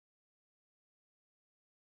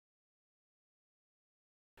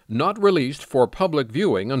Not released for public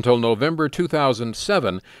viewing until November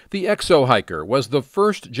 2007, the Exohiker was the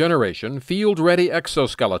first-generation field-ready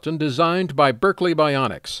exoskeleton designed by Berkeley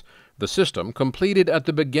Bionics. The system, completed at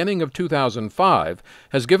the beginning of 2005,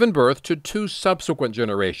 has given birth to two subsequent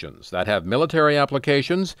generations that have military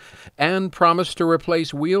applications and promise to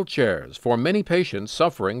replace wheelchairs for many patients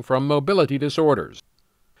suffering from mobility disorders.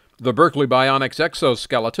 The Berkeley Bionics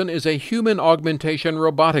exoskeleton is a human augmentation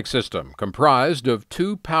robotic system comprised of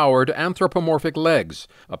two powered anthropomorphic legs,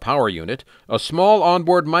 a power unit, a small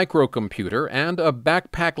onboard microcomputer, and a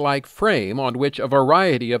backpack-like frame on which a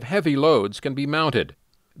variety of heavy loads can be mounted.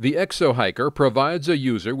 The Exohiker provides a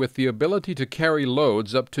user with the ability to carry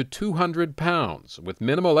loads up to 200 pounds with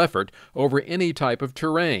minimal effort over any type of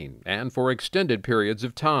terrain and for extended periods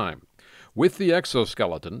of time. With the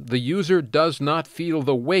exoskeleton, the user does not feel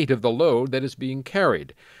the weight of the load that is being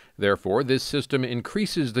carried. Therefore, this system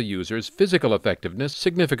increases the user's physical effectiveness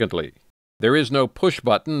significantly. There is no push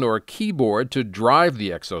button or keyboard to drive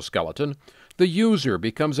the exoskeleton. The user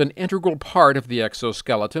becomes an integral part of the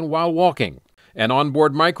exoskeleton while walking. An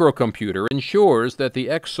onboard microcomputer ensures that the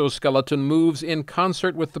exoskeleton moves in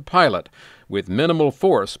concert with the pilot, with minimal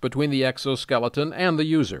force between the exoskeleton and the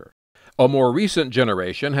user. A more recent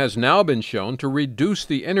generation has now been shown to reduce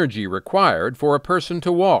the energy required for a person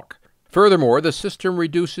to walk. Furthermore, the system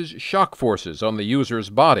reduces shock forces on the user's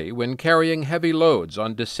body when carrying heavy loads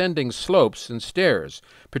on descending slopes and stairs,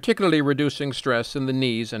 particularly reducing stress in the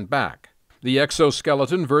knees and back. The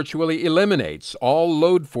exoskeleton virtually eliminates all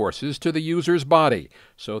load forces to the user's body,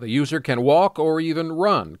 so the user can walk or even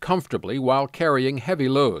run comfortably while carrying heavy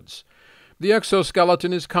loads. The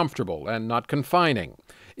exoskeleton is comfortable and not confining.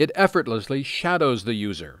 It effortlessly shadows the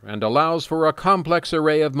user and allows for a complex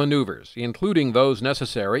array of maneuvers, including those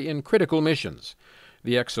necessary in critical missions.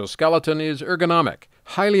 The exoskeleton is ergonomic,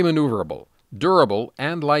 highly maneuverable, durable,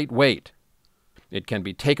 and lightweight. It can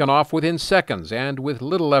be taken off within seconds and with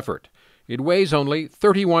little effort. It weighs only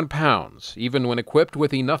 31 pounds, even when equipped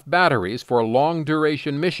with enough batteries for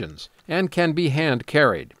long-duration missions, and can be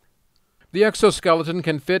hand-carried. The exoskeleton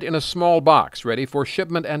can fit in a small box ready for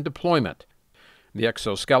shipment and deployment. The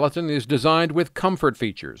exoskeleton is designed with comfort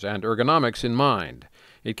features and ergonomics in mind.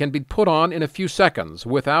 It can be put on in a few seconds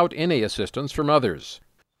without any assistance from others.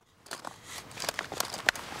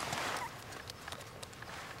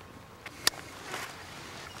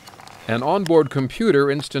 An onboard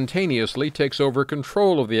computer instantaneously takes over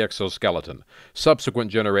control of the exoskeleton.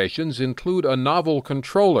 Subsequent generations include a novel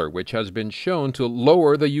controller which has been shown to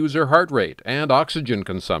lower the user heart rate and oxygen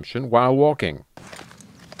consumption while walking.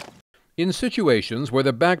 In situations where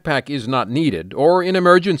the backpack is not needed, or in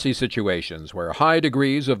emergency situations where high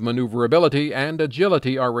degrees of maneuverability and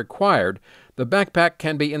agility are required, the backpack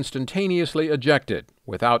can be instantaneously ejected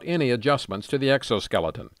without any adjustments to the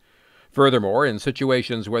exoskeleton. Furthermore, in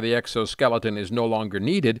situations where the exoskeleton is no longer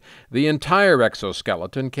needed, the entire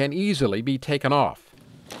exoskeleton can easily be taken off.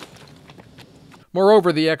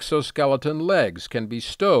 Moreover, the exoskeleton legs can be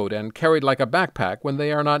stowed and carried like a backpack when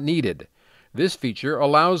they are not needed. This feature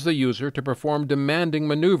allows the user to perform demanding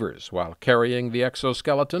maneuvers while carrying the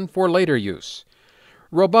exoskeleton for later use.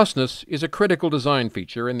 Robustness is a critical design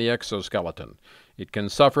feature in the exoskeleton. It can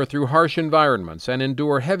suffer through harsh environments and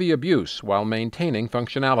endure heavy abuse while maintaining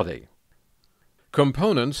functionality.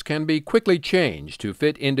 Components can be quickly changed to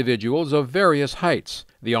fit individuals of various heights.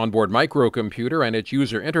 The onboard microcomputer and its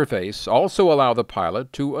user interface also allow the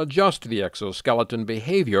pilot to adjust the exoskeleton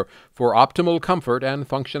behavior for optimal comfort and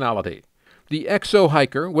functionality. The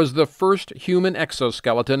Exohiker was the first human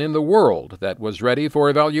exoskeleton in the world that was ready for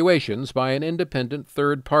evaluations by an independent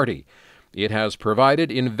third party. It has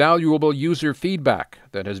provided invaluable user feedback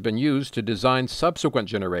that has been used to design subsequent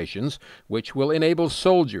generations, which will enable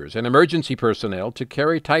soldiers and emergency personnel to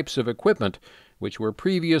carry types of equipment which were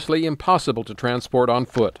previously impossible to transport on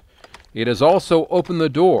foot. It has also opened the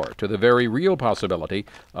door to the very real possibility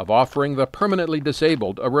of offering the permanently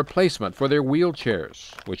disabled a replacement for their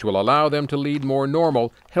wheelchairs, which will allow them to lead more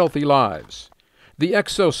normal, healthy lives. The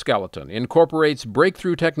exoskeleton incorporates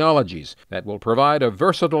breakthrough technologies that will provide a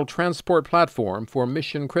versatile transport platform for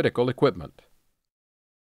mission-critical equipment.